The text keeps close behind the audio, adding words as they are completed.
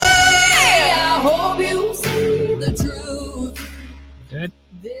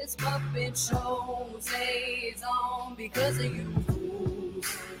it shows, stays on because of you.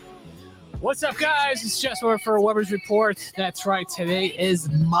 What's up, guys? It's Jess Weber for Weber's Report. That's right. Today is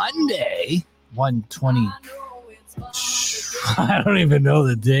Monday, 1/20. I don't even know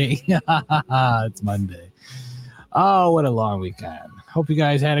the day. It's Monday. Oh, what a long weekend. Hope you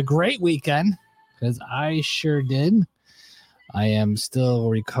guys had a great weekend, because I sure did. I am still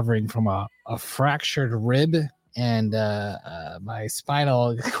recovering from a fractured rib, and my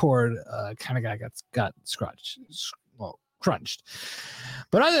spinal cord kind of got crunched.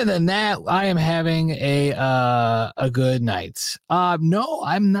 But other than that, I am having a good night. No,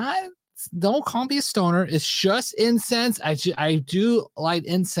 I'm not. Don't call me a stoner. It's just incense. I do light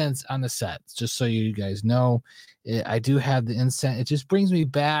incense on the set, just so you guys know. I do have the incense. It just brings me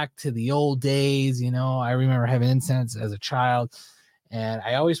back to the old days. You know, I remember having incense as a child, and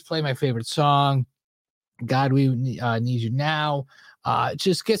I always play my favorite song, God, We Need You Now. It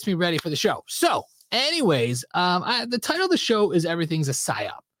just gets me ready for the show. So anyways, the title of the show is Everything's a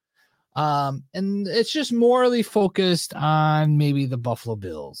PSYOP. And it's just morally focused on maybe the Buffalo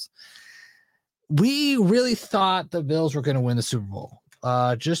Bills. We really thought the Bills were going to win the Super Bowl,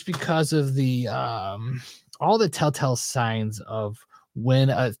 just because of the all the telltale signs of when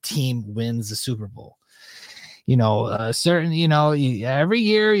a team wins the Super Bowl. You know, every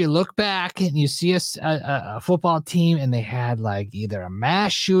year you look back and you see a football team, and they had like either a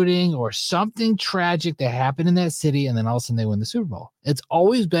mass shooting or something tragic that happened in that city, and then all of a sudden they win the Super Bowl. It's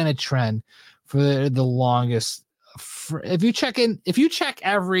always been a trend for the longest. If you check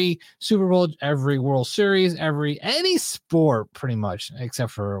every Super Bowl, every World Series, any sport, pretty much,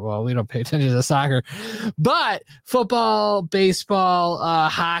 except for, well, we don't pay attention to soccer, but football, baseball,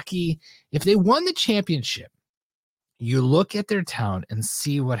 hockey, if they won the championship, you look at their town and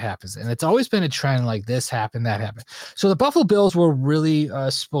see what happens. And it's always been a trend, like this happened, that happened. So the Buffalo Bills were really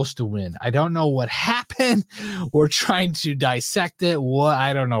supposed to win. I don't know what happened. We're trying to dissect it.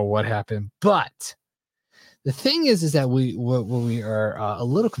 I don't know what happened. But the thing is that what we are a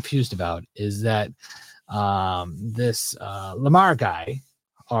little confused about is that this Lamar guy,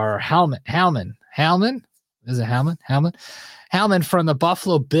 or Hellman, is it Hellman from the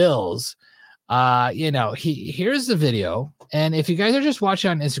Buffalo Bills. Here's the video. And if you guys are just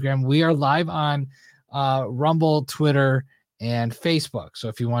watching on Instagram, we are live on Rumble, Twitter, and Facebook. So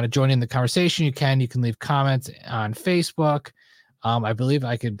if you want to join in the conversation, you can leave comments on Facebook. I believe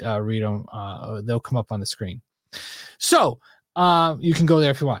I could read them. They'll come up on the screen. So you can go there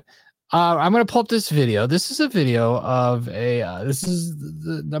if you want. I'm going to pull up this video. This is a video of this is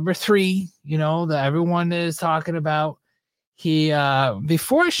the number 3, that everyone is talking about. He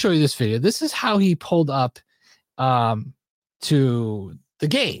before I show you this video, this is how he pulled up to the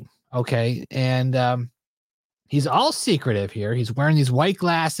game. Okay. And he's all secretive here. He's wearing these white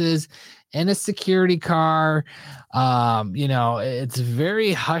glasses in a security car. It's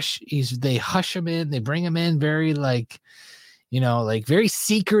very hush. They hush him in, they bring him in very very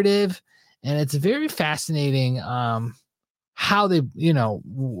secretive. And it's very fascinating how they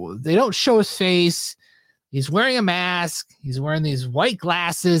don't show his face. He's wearing a mask. He's wearing these white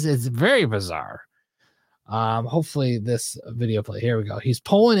glasses. It's very bizarre. Hopefully this video play. Here we go. He's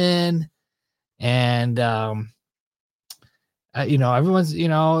pulling in, and everyone's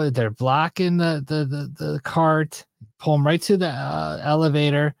they're blocking the cart. Pull him right to the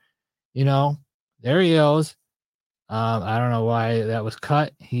elevator. There he goes. I don't know why that was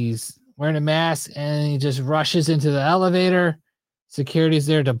cut. He's wearing a mask, and he just rushes into the elevator. Security's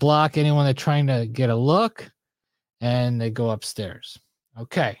there to block anyone that's trying to get a look, and they go upstairs.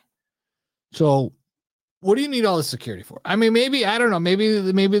 Okay. So what do you need all the security for? I mean, maybe, I don't know.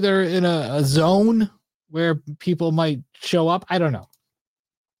 Maybe they're in a zone where people might show up. I don't know.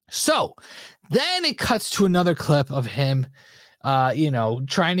 So then it cuts to another clip of him,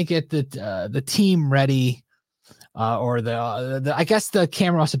 trying to get the team ready. I guess the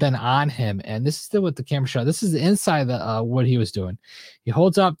camera must have been on him, and this is still what the camera shot. This is the inside of what he was doing. He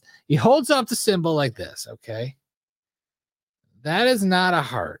holds up the symbol like this. Okay, that is not a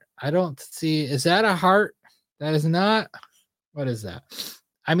heart. I don't see. Is that a heart? That is not. What is that?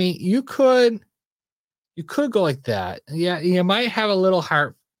 I mean, you could go like that. Yeah, you might have a little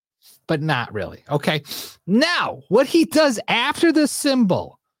heart, but not really. Okay. Now, what he does after the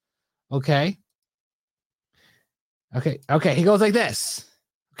symbol. Okay. Okay, he goes like this.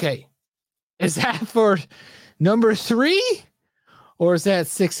 Okay. Is that for number 3 or is that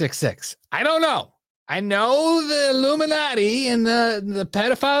 666? I don't know. I know the Illuminati and the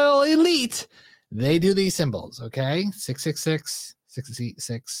pedophile elite, they do these symbols, okay? 666,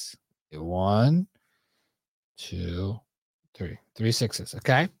 666, 1, 2, 3. 3 sixes,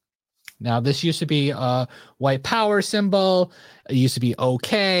 okay? Now, this used to be a white power symbol. It used to be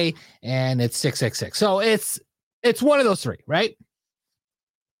okay, and it's 666. So it's one of those three, right?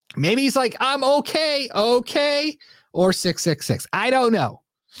 Maybe he's like, I'm okay, or 666. I don't know.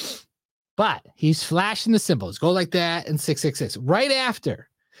 But he's flashing the symbols. Go like that and 666. Right after.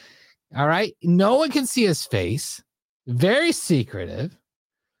 All right. No one can see his face. Very secretive.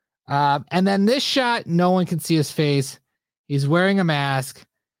 And then this shot, no one can see his face. He's wearing a mask.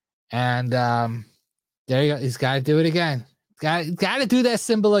 And there you go. He's got to do it again. Got to do that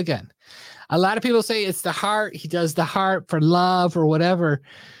symbol again. A lot of people say it's the heart. He does the heart for love or whatever.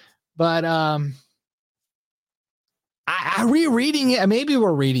 But I rereading it. Maybe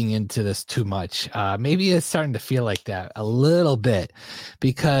we're reading into this too much. Maybe it's starting to feel like that a little bit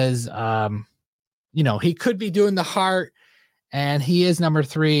because, he could be doing the heart and he is number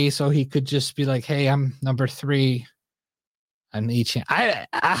 3. So he could just be like, hey, I'm number 3 on each hand.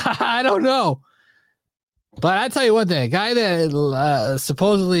 I don't know. But I tell you one thing, a guy that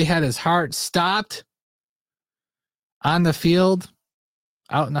supposedly had his heart stopped on the field,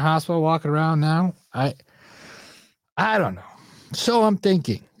 out in the hospital, walking around now, I don't know. So I'm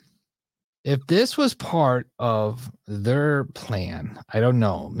thinking, if this was part of their plan, I don't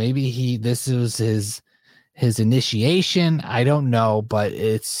know. Maybe this was his initiation. I don't know, but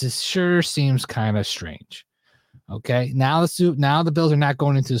it sure seems kind of strange. Okay, now the Bills are not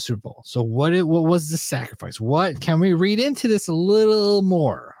going into the Super Bowl. So what was the sacrifice? What can we read into this a little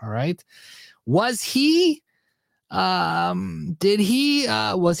more? All right, was he? Was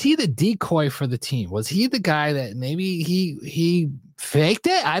he the decoy for the team? Was he the guy that maybe he faked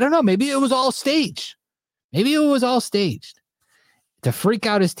it? I don't know. Maybe it was all staged. Maybe it was all staged to freak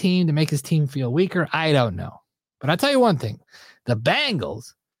out his team, to make his team feel weaker. I don't know. But I'll tell you one thing. The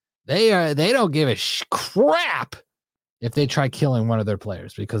Bengals, they don't give a crap if they try killing one of their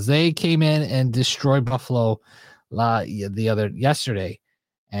players because they came in and destroyed Buffalo yesterday,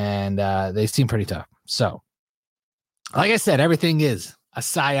 and they seem pretty tough. So, like I said, everything is a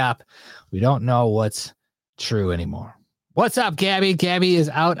psyop. We don't know what's true anymore. What's up, Gabby? Gabby is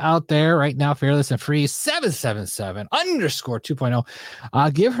out there right now, fearless and free,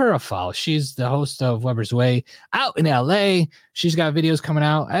 777_2.0. Give her a follow. She's the host of Weber's Way out in LA. She's got videos coming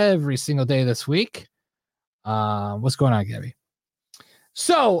out every single day this week. What's going on, Gabby?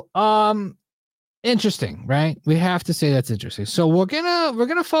 So, interesting, right? We have to say that's interesting. So we're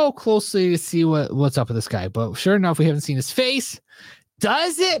gonna follow closely to see what's up with this guy. But sure enough, we haven't seen his face.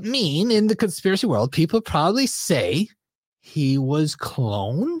 Does it mean in the conspiracy world, people probably say he was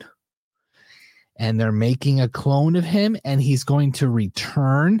cloned and they're making a clone of him and he's going to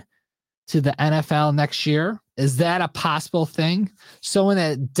return to the NFL next year? Is that a possible thing? Someone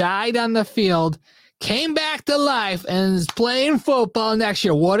that died on the field came back to life and is playing football next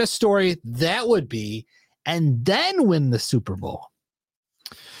year. What a story that would be. And then win the Super Bowl.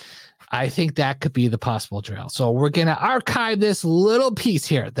 I think that could be the possible trail. So we're going to archive this little piece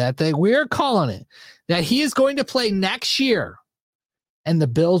here that we're calling it, that he is going to play next year and the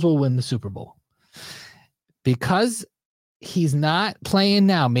Bills will win the Super Bowl. Because he's not playing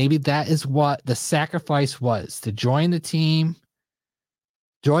now, maybe that is what the sacrifice was, to join the team,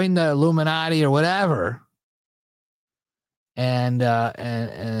 join the Illuminati or whatever, and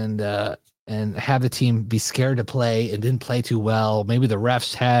have the team be scared to play and didn't play too well. Maybe the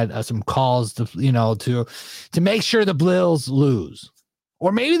refs had some calls to make sure the Bills lose,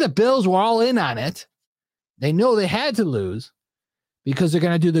 or maybe the Bills were all in on it. They know they had to lose because they're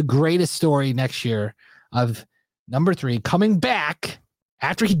going to do the greatest story next year of number 3 coming back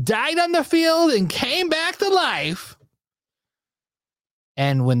after he died on the field and came back to life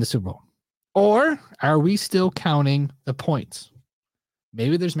and win the Super Bowl. Or are we still counting the points?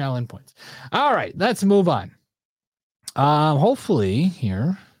 Maybe there's mail-in points. All right, let's move on. Hopefully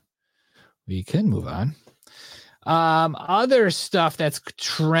here we can move on. Other stuff that's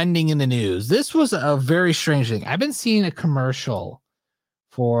trending in the news. This was a very strange thing. I've been seeing a commercial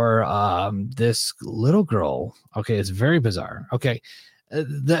for this little girl. Okay, it's very bizarre. Okay.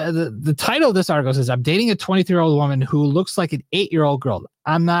 The title of this article says, I'm dating a 23-year-old woman who looks like an 8-year-old girl.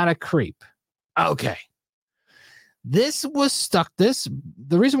 I'm not a creep. Okay. This was stuck. The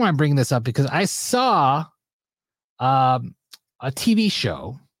reason why I'm bringing this up, because I saw a TV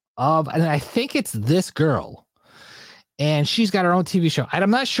show and I think it's this girl, and she's got her own TV show. And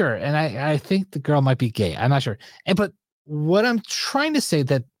I'm not sure. And I think the girl might be gay. I'm not sure. But what I'm trying to say,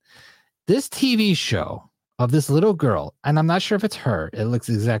 that this TV show of this little girl, and I'm not sure if it's her, it looks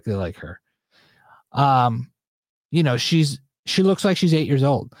exactly like her. She looks like she's 8 years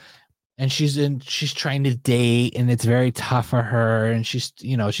old. and she's trying to date, and it's very tough for her, and she's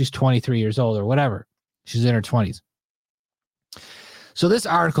 23 years old or whatever. She's in her 20s. So this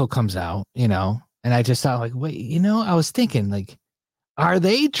article comes out, and I just thought, like, wait, I was thinking, like, are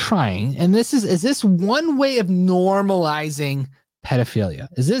they trying, and is this one way of normalizing pedophilia?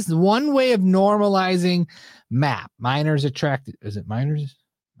 Is this one way of normalizing MAP, minors attracted? Is it minors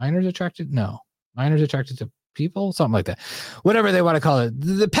attracted? No, minors attracted to people, something like that, whatever they want to call it,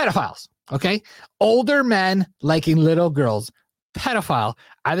 the pedophiles. Okay, older men liking little girls, pedophile.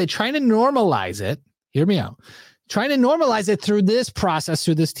 Are they trying to normalize it? Hear me out. Trying to normalize it through this process,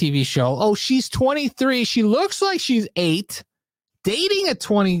 through this TV show. Oh, she's 23. She looks like she's 8, dating a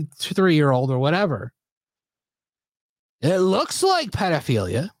 23-year-old or whatever. It looks like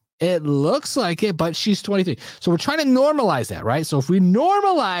pedophilia. It looks like it, but she's 23. So we're trying to normalize that, right? So if we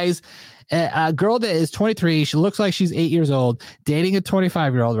normalize a girl that is 23, she looks like she's 8 years old, dating a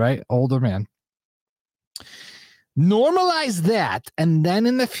 25-year-old, right? Older man. Normalize that. And then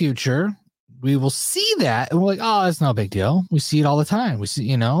in the future, we will see that. And we're like, oh, it's no big deal. We see it all the time. We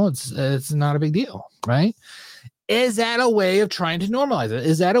see, it's not a big deal, right? Is that a way of trying to normalize it?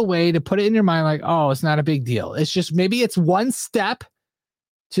 Is that a way to put it in your mind like, oh, it's not a big deal? It's just maybe it's one step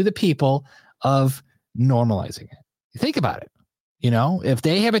to the people of normalizing it. Think about it. If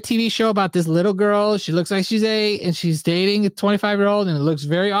they have a TV show about this little girl, she looks like she's 8 and she's dating a 25-year-old and it looks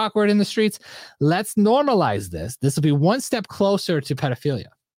very awkward in the streets. Let's normalize this. This will be one step closer to pedophilia.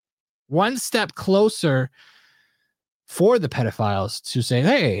 One step closer for the pedophiles to say,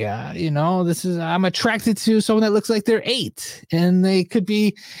 hey, I'm attracted to someone that looks like they're 8 and they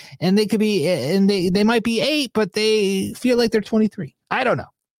might be 8, but they feel like they're 23. I don't know.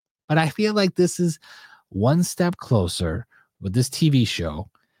 But I feel like this is one step closer with this TV show.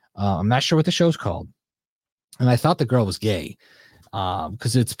 I'm not sure what the show's called. And I thought the girl was gay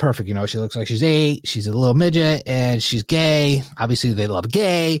because it's perfect. She looks like she's 8. She's a little midget and she's gay. Obviously, they love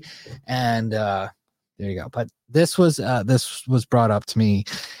gay. And there you go. But this was brought up to me.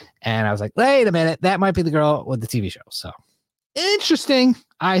 And I was like, wait a minute. That might be the girl with the TV show. So interesting,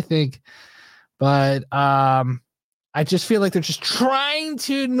 I think. But I just feel like they're just trying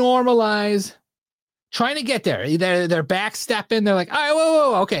to normalize, trying to get there. They're backstepping. They're like, all right,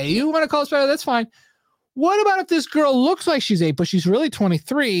 whoa. Okay, you want to call us better? That's fine. What about if this girl looks like she's 8, but she's really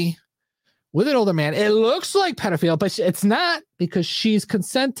 23 with an older man? It looks like pedophilia, but it's not because she's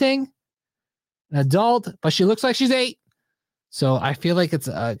consenting, an adult, but she looks like she's 8. So I feel like it's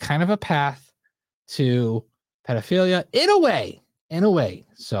a kind of a path to pedophilia in a way.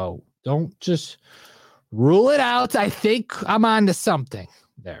 So don't just rule it out. I think I'm on to something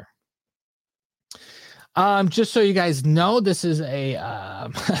there. Just so you guys know, this is a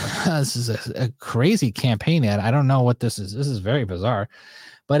crazy campaign ad. I don't know what this is. This is very bizarre,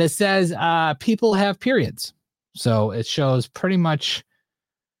 but it says people have periods. So it shows pretty much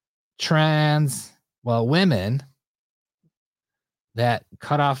women that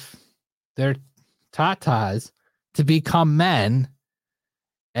cut off their tatas to become men,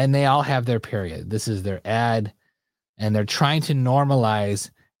 and they all have their period. This is their ad, and they're trying to normalize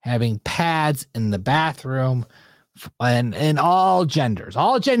having pads in the bathroom, and all genders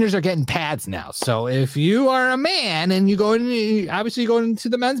are getting pads now. So if you are a man and you go into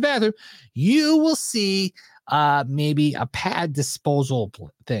the men's bathroom, you will see maybe a pad disposal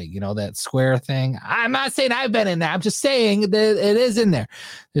thing, that square thing. I'm not saying I've been in there. I'm just saying that it is in there.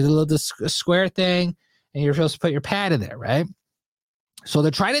 There's a little square thing, and you're supposed to put your pad in there, right? So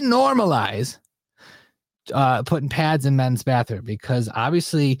they're trying to normalize putting pads in men's bathroom, because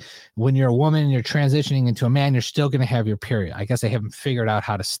obviously when you're a woman and you're transitioning into a man, you're still going to have your period. I guess they haven't figured out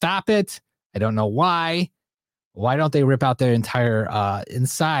how to stop it. I don't know why. Why don't they rip out their entire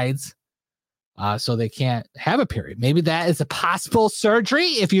insides so they can't have a period? Maybe that is a possible surgery.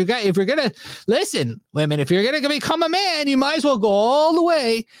 If you're gonna listen, women, if you're gonna become a man, you might as well go all the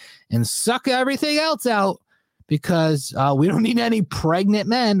way and suck everything else out, because we don't need any pregnant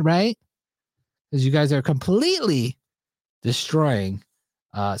men, right? Because you guys are completely destroying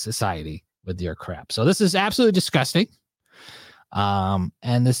society with your crap. So this is absolutely disgusting. And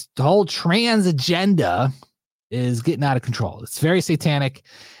this whole trans agenda is getting out of control. It's very satanic.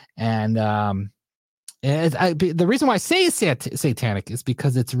 And the reason why I say it's satanic is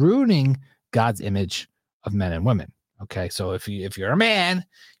because it's ruining God's image of men and women. Okay, so if you're a man,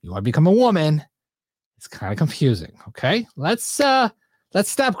 you want to become a woman, it's kind of confusing. Okay, let's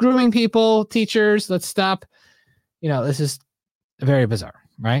stop grooming people, teachers. Let's stop. This is very bizarre,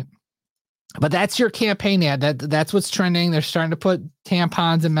 right? But that's your campaign ad. That's what's trending. They're starting to put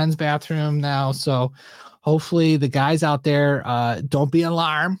tampons in men's bathroom now. So hopefully the guys out there, don't be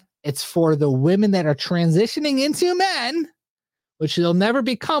alarmed. It's for the women that are transitioning into men, which they'll never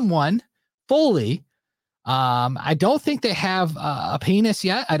become one fully. I don't think they have a penis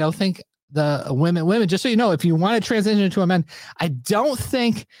yet. I don't think the women, just so you know, if you want to transition into a man, I don't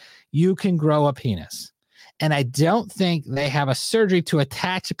think you can grow a penis. And I don't think they have a surgery to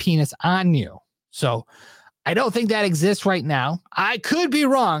attach a penis on you. So I don't think that exists right now. I could be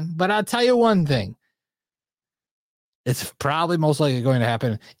wrong, but I'll tell you one thing. It's probably most likely going to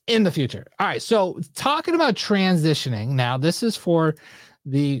happen in the future. All right. So talking about transitioning now, this is for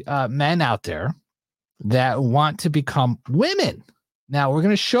the men out there that want to become women. Now we're going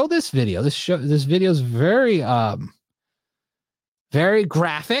to show this video. This video is very, very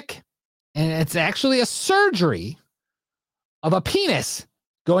graphic, and it's actually a surgery of a penis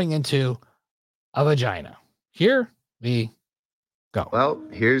going into a vagina. Here we go. Well,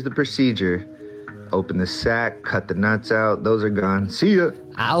 here's the procedure. Open the sac, cut the nuts out. Those are gone. See ya.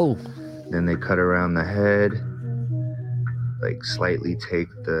 Ow. Then they cut around the head, like slightly take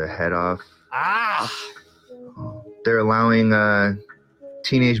the head off. Ah. They're allowing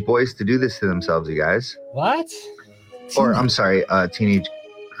teenage boys to do this to themselves, you guys. What? Or, I'm sorry, teenage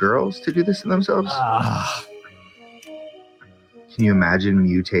girls to do this to themselves? Ah. Can you imagine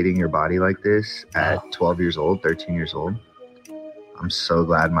mutating your body like this at 12 years old, 13 years old? I'm so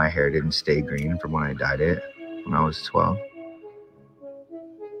glad my hair didn't stay green from when I dyed it when I was 12.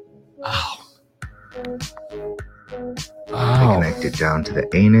 Oh. I connect it down to the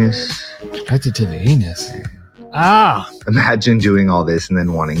anus. Connected to the anus. Ah. Imagine doing all this and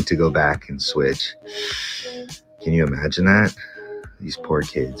then wanting to go back and switch. Can you imagine that? These poor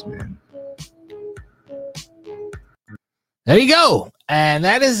kids, man. There you go. And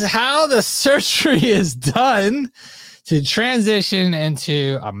that is how the surgery is done to transition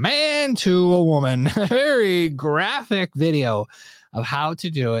into a man to a woman. A very graphic video of how to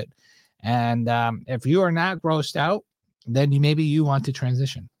do it. And if you are not grossed out, then maybe you want to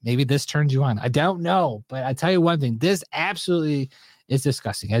transition. Maybe this turns you on. I don't know. But I tell you one thing, this absolutely is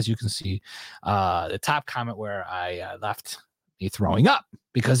disgusting. As you can see, the top comment where I left me throwing up,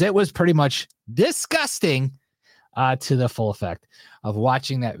 because it was pretty much disgusting to the full effect of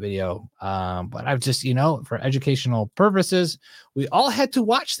watching that video. But I've just, for educational purposes, we all had to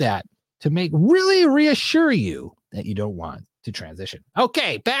watch that to really reassure you that you don't want to transition.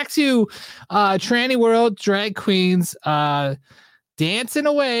 Okay, back to tranny world, drag queens, dancing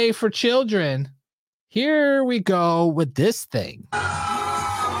away for children. Here we go with this thing.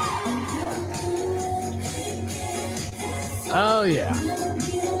 Oh yeah,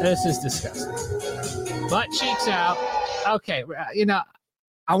 this is disgusting. Butt cheeks out. Okay,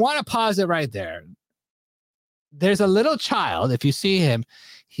 I want to pause it right there. There's a little child. If you see him,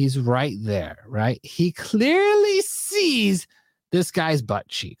 he's right there, right? He clearly sees this guy's butt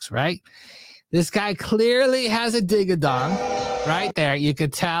cheeks, right? This guy clearly has a dig-a-dong right there. You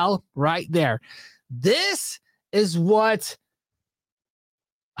could tell right there. This is what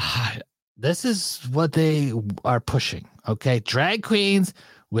they are pushing, okay? Drag queens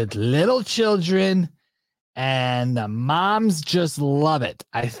with little children, and the moms just love it.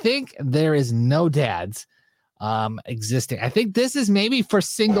 I think there is no dads existing. I think this is maybe for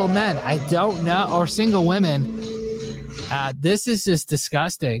single men. I don't know, or single women. This is just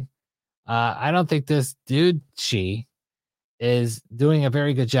disgusting. I don't think this dude, she is doing a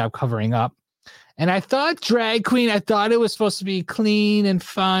very good job covering up. And I thought drag queen, I thought it was supposed to be clean and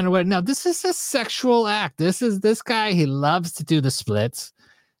fun or what. No, this is a sexual act. This guy, he loves to do the splits,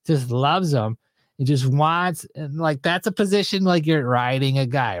 just loves them. He just wants, like, that's a position like you're riding a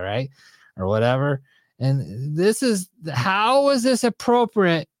guy, right? Or whatever. And how is this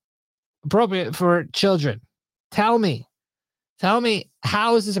appropriate for children? Tell me,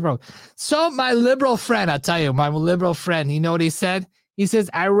 how is this appropriate? So my liberal friend, I'll tell you, my liberal friend, you know what he said? He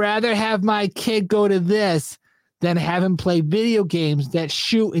says, I'd rather have my kid go to this than have him play video games that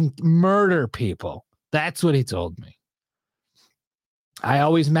shoot and murder people. That's what he told me. I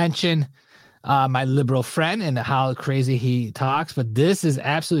always mention my liberal friend and how crazy he talks, but this is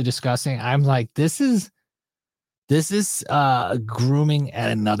absolutely disgusting. I'm like, this is grooming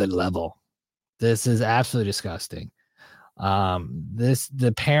at another level. This is absolutely disgusting.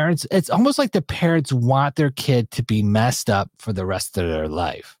 The parents, it's almost like the parents want their kid to be messed up for the rest of their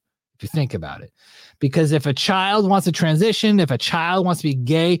life, if you think about it. Because if a child wants to transition, if a child wants to be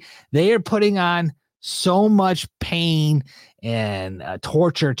gay, they are putting on so much pain and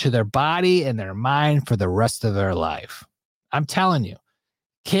torture to their body and their mind for the rest of their life. I'm telling you,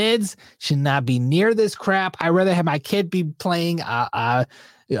 kids should not be near this crap. I'd rather have my kid be playing what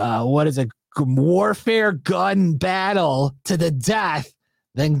is a warfare gun battle to the death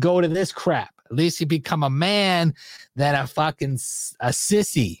than go to this crap. At least you become a man than a fucking a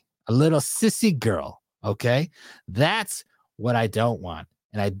sissy, a little sissy girl. Okay. That's what I don't want.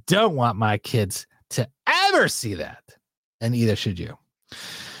 And I don't want my kids to ever see that. And either should you.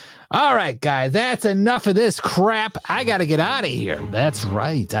 All right, guys, that's enough of this crap. I got to get out of here. That's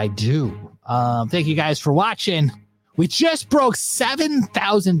right. I do. Thank you guys for watching. We just broke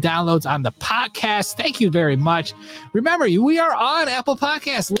 7,000 downloads on the podcast. Thank you very much. Remember, we are on Apple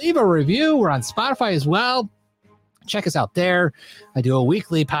Podcasts. Leave a review. We're on Spotify as well. Check us out there. I do a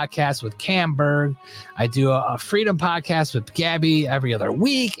weekly podcast with Cam Berg. I do a Freedom podcast with Gabby every other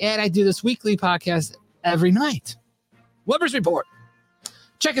week. And I do this weekly podcast every night. Weber's Report.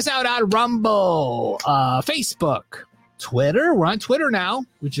 Check us out on Rumble, Facebook, Twitter. We're on Twitter now.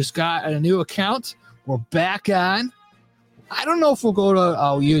 We just got a new account. We're back on. I don't know if we'll go to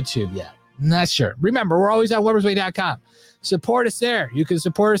YouTube yet. I'm not sure. Remember, we're always at webersway.com. Support us there. You can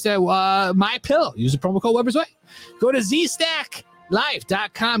support us at MyPillow. Use the promo code WebersWay. Go to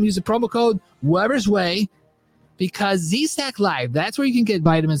zstacklife.com. Use the promo code WebersWay because ZStack Live, that's where you can get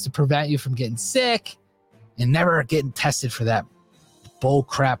vitamins to prevent you from getting sick and never getting tested for that bull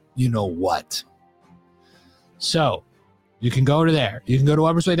crap, you know what. So you can go to there. You can go to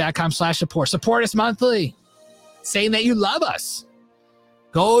webersway.com/support. Support us monthly, saying that you love us.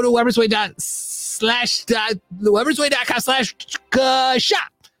 Go to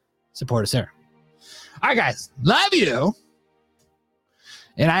webersway.com/shop. Support us there. All right, guys. Love you.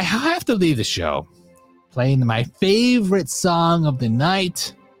 And I have to leave the show playing my favorite song of the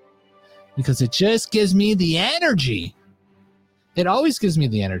night because it just gives me the energy. It always gives me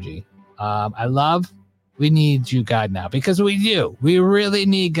the energy. We need you, God, now, because we do. We really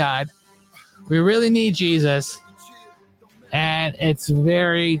need God. We really need Jesus. And it's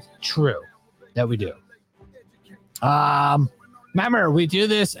very true that we do. Remember, we do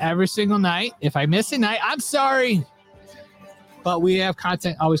this every single night. If I miss a night, I'm sorry. But we have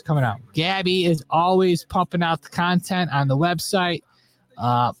content always coming out. Gabby is always pumping out the content on the website.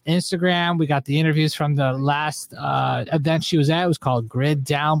 Instagram, we got the interviews from the last event she was at. It was called Grid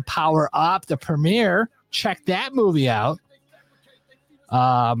Down Power Up, the premiere. Check that movie out.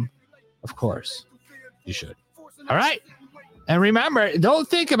 Of course, you should. All right. And remember, don't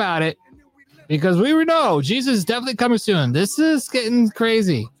think about it because we know Jesus is definitely coming soon. This is getting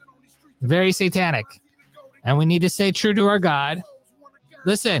crazy, very satanic. And we need to stay true to our God.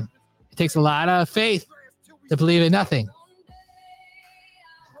 Listen, it takes a lot of faith to believe in nothing.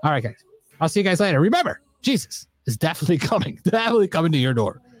 All right, guys. I'll see you guys later. Remember, Jesus is definitely coming to your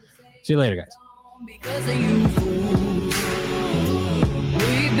door. See you later, guys. Because of you.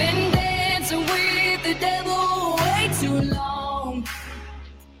 We've been dancing with the devil way too long.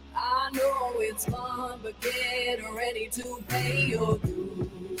 I know it's fun, but get ready to pay your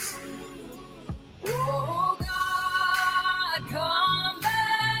dues. Oh.